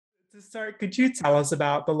To start, could you tell us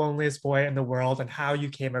about The Loneliest Boy in the World and how you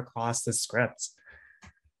came across the script?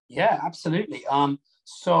 Yeah, absolutely.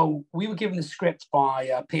 So we were given the script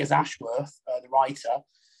by Piers Ashworth, the writer,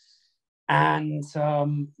 and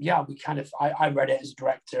yeah, I read it as a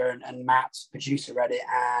director, and Matt, producer, read it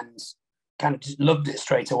and kind of just loved it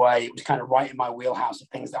straight away. It was kind of right in my wheelhouse of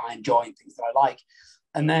things that I enjoy and things that I like,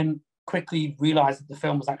 and then quickly realized that the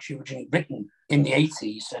film was actually originally written in the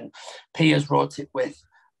 80s, and Piers wrote it with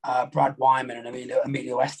Brad Wyman and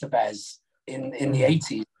Emilio Estevez in the Mm,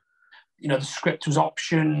 80s. The script was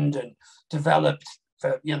optioned and developed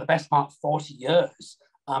for the best part of 40 years,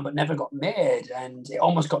 but never got made, and it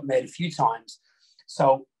almost got made a few times.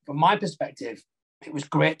 So from my perspective, it was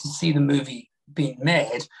great to see the movie being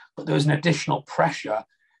made, but there was an additional pressure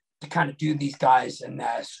to kind of do these guys and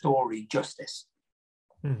their story justice.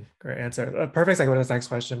 great answer. A perfect segue to this next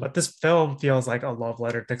question. But this film feels like a love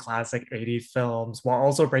letter to classic 80s films while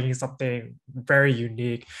also bringing something very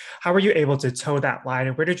unique. How were you able to toe that line,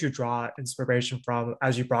 and where did you draw inspiration from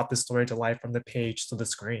as you brought the story to life from the page to the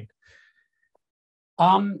screen?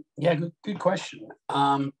 Yeah, good question.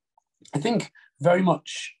 I think very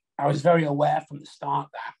much I was very aware from the start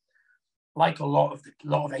that, like a lot of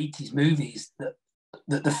 80s movies, that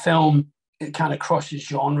the film, it kind of crosses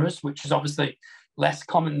genres, which is obviously less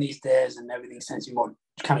common these days, and everything seems to be more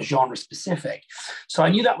kind of genre specific. So I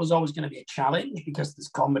knew that was always going to be a challenge because there's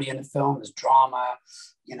comedy in the film, there's drama,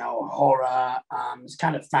 horror, there's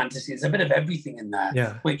kind of fantasy, there's a bit of everything in there,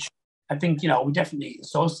 Yeah. which I think we definitely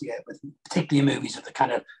associate with, particularly movies of the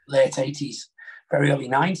kind of late 80s, very early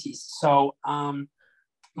 90s. So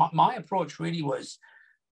my approach really was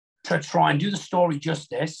to try and do the story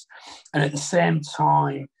justice, and at the same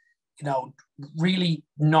time, you know, really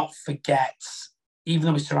not forget, even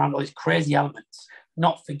though we surround all these crazy elements,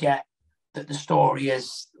 not forget that the story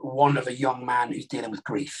is one of a young man who's dealing with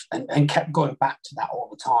grief, and kept going back to that all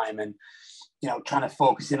the time, and trying to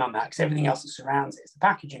focus in on that, because everything else that surrounds it is the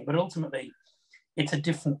packaging, but ultimately it's a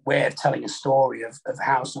different way of telling a story of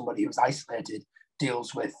how somebody who's isolated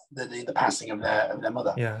deals with the passing of their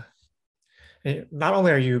mother. Yeah. Not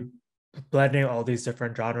only are you blending all these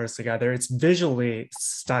different genres together, it's visually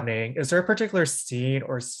stunning. Is there a particular scene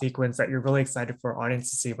or sequence that you're really excited for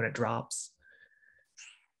audience to see when it drops?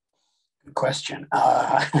 Good question.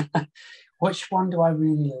 Which one do I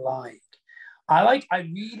really like? I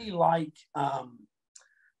really like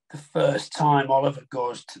the first time Oliver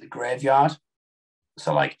goes to the graveyard.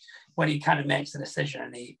 So like when he kind of makes the decision,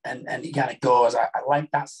 and he kind of goes, I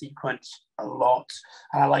like that sequence a lot.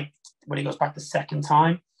 And I like when he goes back the second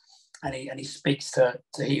time, and he speaks to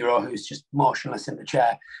Hero, who's just motionless in the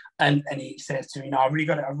chair, and he says to him, I really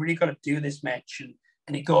got to do this, Mitch,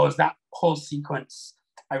 and it goes, that whole sequence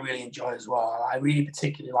I really enjoy as well. I really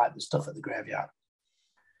particularly like the stuff at the graveyard.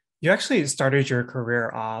 You actually started your career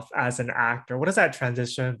off as an actor. What has that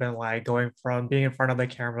transition been like, going from being in front of the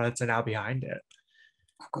camera to now behind it?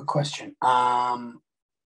 Good question. I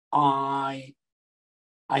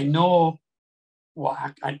I know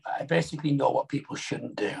I basically know what people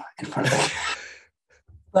shouldn't do in front of me.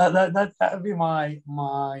 That would be my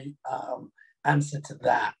answer to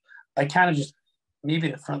that. I kind of just,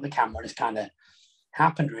 maybe the front of the camera just kind of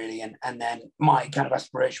happened really, and then my kind of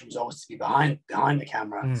aspiration was always to be behind the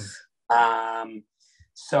camera. Mm. Um,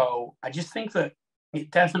 so I just think that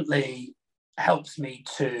it definitely helps me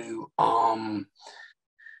to I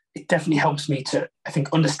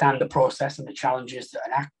think understand the process and the challenges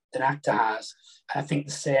that an actor has. And I think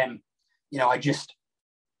the same, I just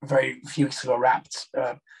very few weeks ago wrapped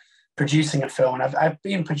producing a film, and I've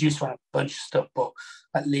been producer on a bunch of stuff, but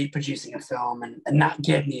at lead producing a film, and that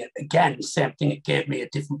gave me, again, the same thing. It gave me a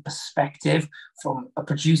different perspective from a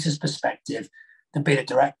producer's perspective than being a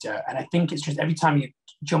director. And I think it's just every time you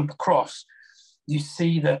jump across, you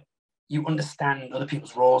see that you understand other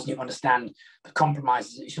people's roles, and you understand the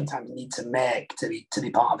compromises that you sometimes need to make to be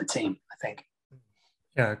part of a team, I think.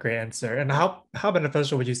 Yeah, great answer. And how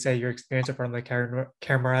beneficial would you say your experience in front of the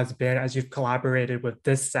camera has been as you've collaborated with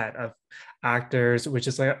this set of actors, which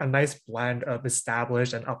is like a nice blend of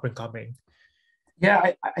established and up and coming?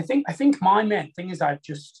 Yeah, I think my main thing is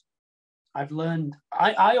I've learned.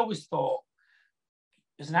 I always thought,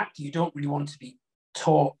 as an actor, you don't really want to be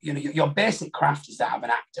taught. Your basic craft is that of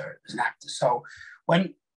an actor, as an actor. So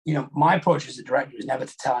when my approach as a director is never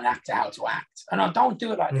to tell an actor how to act, and I don't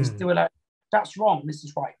do it like this. Mm. Do it like, that's wrong, this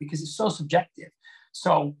is right, because it's so subjective.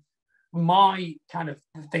 So my kind of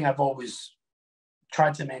the thing I've always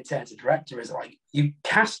tried to maintain as a director is like, you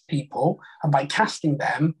cast people, and by casting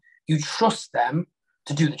them, you trust them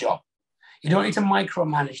to do the job. You don't need to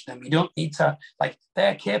micromanage them. You don't need to, like,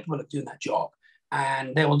 they're capable of doing that job.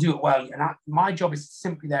 and they will do it well. And my job is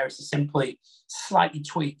simply there is to simply slightly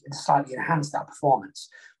tweak and slightly enhance that performance.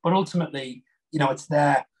 But ultimately, it's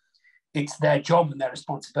their job and their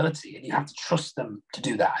responsibility, and you have to trust them to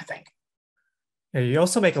do that, I think. Yeah, you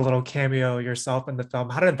also make a little cameo yourself in the film.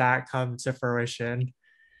 How did that come to fruition?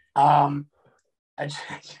 Um, I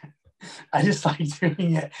just, I just like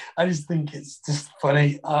doing it. I just think it's just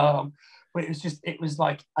funny. But it was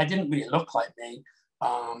like I didn't really look like me.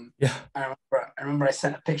 Yeah. I remember I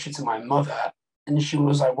sent a picture to my mother, and she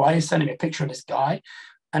was like, "Why are you sending me a picture of this guy?"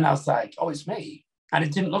 And I was like, "Oh, it's me," and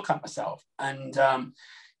it didn't look like myself. And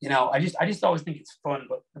I just always think it's fun.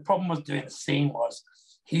 But the problem was doing the scene was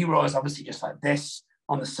Hero is obviously just like this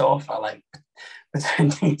on the sofa, like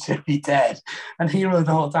pretending to be dead, and Hero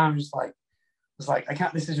the whole time was like, I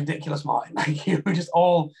can't, this is ridiculous, Martin. Like, you were just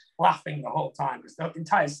all laughing the whole time because the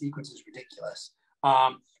entire sequence is ridiculous.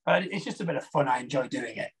 But it's just a bit of fun. I enjoy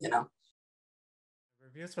doing it.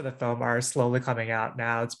 Reviews for the film are slowly coming out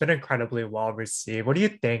now. It's been incredibly well received. What do you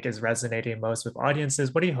think is resonating most with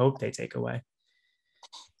audiences? What do you hope they take away?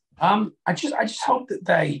 I just hope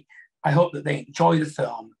that I hope that they enjoy the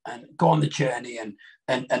film and go on the journey and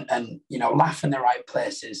laugh in the right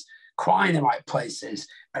places, cry in the right places,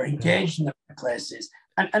 are Yeah. engaged in the right places,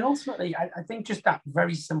 and ultimately, I think just that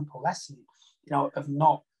very simple lesson, of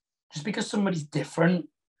not just because somebody's different,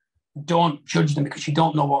 don't judge them because you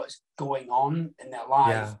don't know what is going on in their life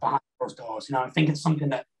Yeah. behind those doors. I think it's something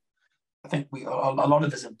that I think a lot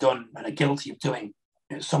of us have done and are guilty of doing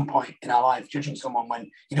at some point in our life, judging someone when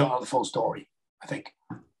you don't know the full story. I think.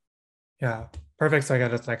 Yeah. Perfect. So I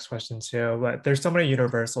got this next question too. But there's so many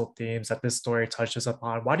universal themes that this story touches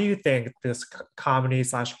upon. Why do you think this comedy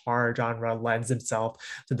slash horror genre lends itself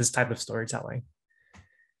to this type of storytelling?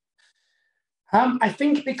 I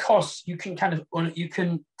think because you can you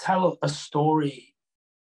can tell a story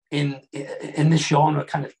in this genre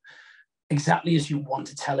kind of exactly as you want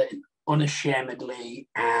to tell it, unashamedly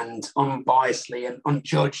and unbiasedly and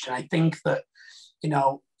unjudged. And I think that you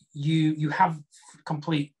know you have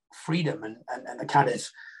complete freedom and the kind of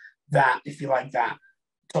that, if you like, that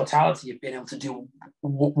totality of being able to do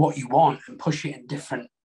what you want and push it in different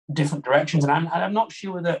directions. And I'm not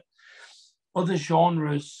sure that other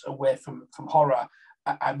genres away from horror,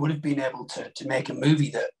 I would have been able to make a movie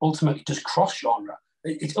that ultimately does cross genre.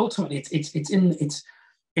 It's ultimately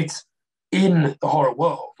it's in the horror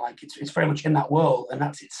world, like it's very much in that world, and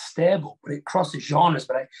it's stable, but it crosses genres.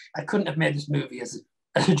 But I couldn't have made this movie as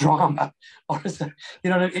a drama or as a,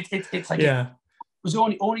 it's like it Yeah. was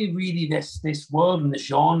only really this world and this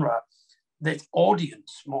genre, this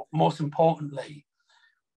audience, most importantly,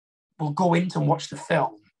 will go into and watch the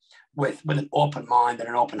film with an open mind and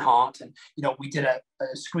an open heart. And we did a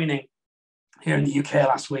screening here in the UK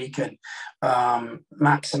last week, and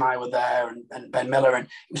Max and I were there, and Ben Miller, and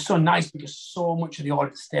it was so nice because so much of the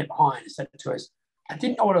audience stayed behind and said to us, "I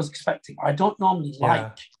didn't know what I was expecting. I don't normally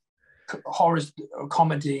like Yeah. horror or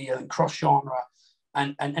comedy and cross genre."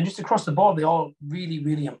 And just across the board, they all really,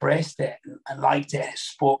 really embraced it and liked it, and it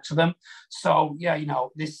spoke to them. So yeah,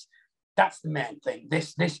 that's the main thing.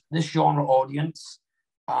 This genre audience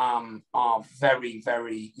are very,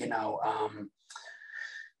 very, I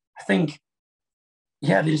think,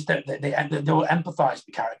 yeah, they will empathize with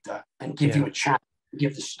the character and give you Yeah. a chance,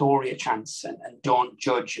 give the story a chance, and don't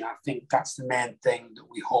judge. And I think that's the main thing that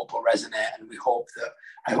we hope will resonate, and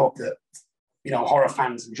I hope that horror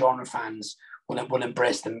fans and genre fans will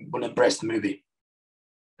embrace the movie.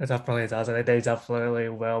 It definitely does. And they definitely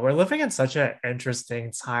will. We're living in such an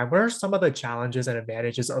interesting time. What are some of the challenges and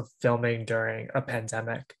advantages of filming during a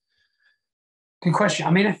pandemic? Good question.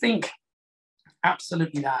 I mean, I think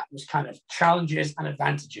absolutely that was kind of challenges and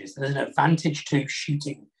advantages. There's an advantage to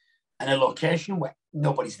shooting in a location where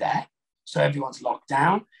nobody's there, so everyone's locked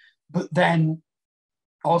down, but then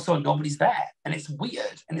also nobody's there, and it's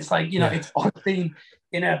weird, and it's like Yeah. it's odd being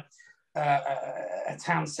in a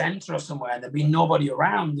town centre or somewhere and there'd be nobody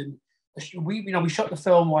around, and we shot the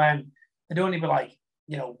film when there'd only be like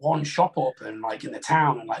one shop open like in the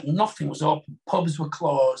town, and like nothing was open, pubs were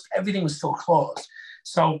closed, everything was still closed.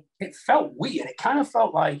 So it felt weird. It kind of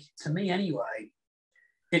felt like, to me anyway,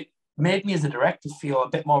 it made me as a director feel a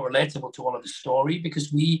bit more relatable to all of the story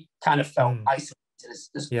because we kind of felt Mm, isolated as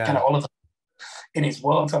kind of yeah. all of in his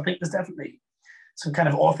world. So I think there's definitely some kind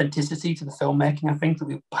of authenticity to the filmmaking, I think, that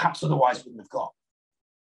we perhaps otherwise wouldn't have got.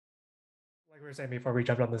 Like we were saying before we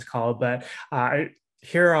jumped on this call, but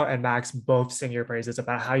Hero and Max both sing your praises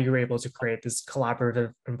about how you were able to create this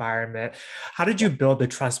collaborative environment. How did you build the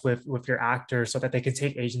trust with your actors so that they can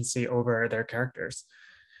take agency over their characters?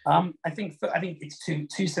 I think it's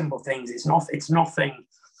two simple things. It's nothing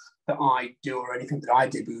that I do or anything that I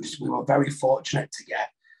did. We were very fortunate to get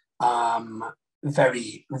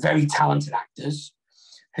very, very talented actors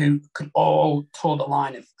who could all toe the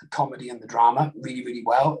line of the comedy and the drama really, really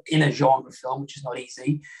well in a genre film, which is not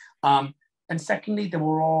easy. And secondly, they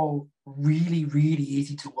were all really, really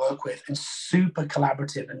easy to work with and super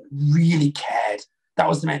collaborative and really cared. That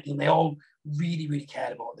was the main thing. They all really, really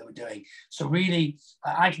cared about what they were doing. So really,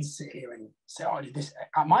 I can sit here and say, oh, I did this.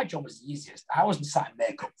 My job was the easiest. I wasn't sat in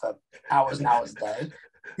makeup for hours and hours a day.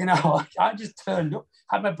 You know, I just turned up,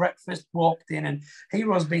 had my breakfast, walked in, and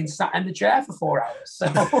Hero's been sat in the chair for 4 hours. So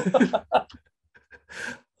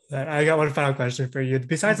I got one final question for you.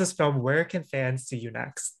 Besides this film, where can fans see you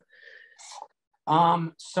next?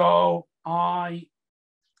 So I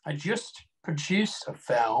just produced a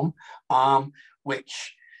film,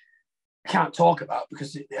 which I can't talk about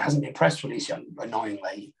because it hasn't been press released yet,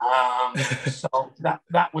 annoyingly. So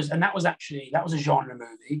that was a genre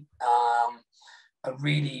movie, a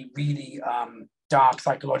really, really dark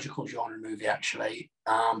psychological genre movie, actually.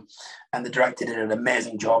 And the director did an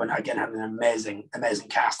amazing job, and again had an amazing, amazing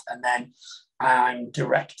cast. And then I'm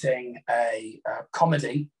directing a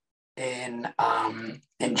comedy in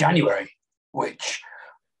January, which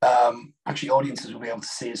actually audiences will be able to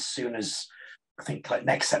see as soon as I think like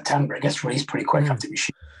next September. It gets released pretty quick after we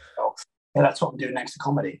shoot. So yeah, that's what I'm doing next, to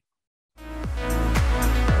comedy.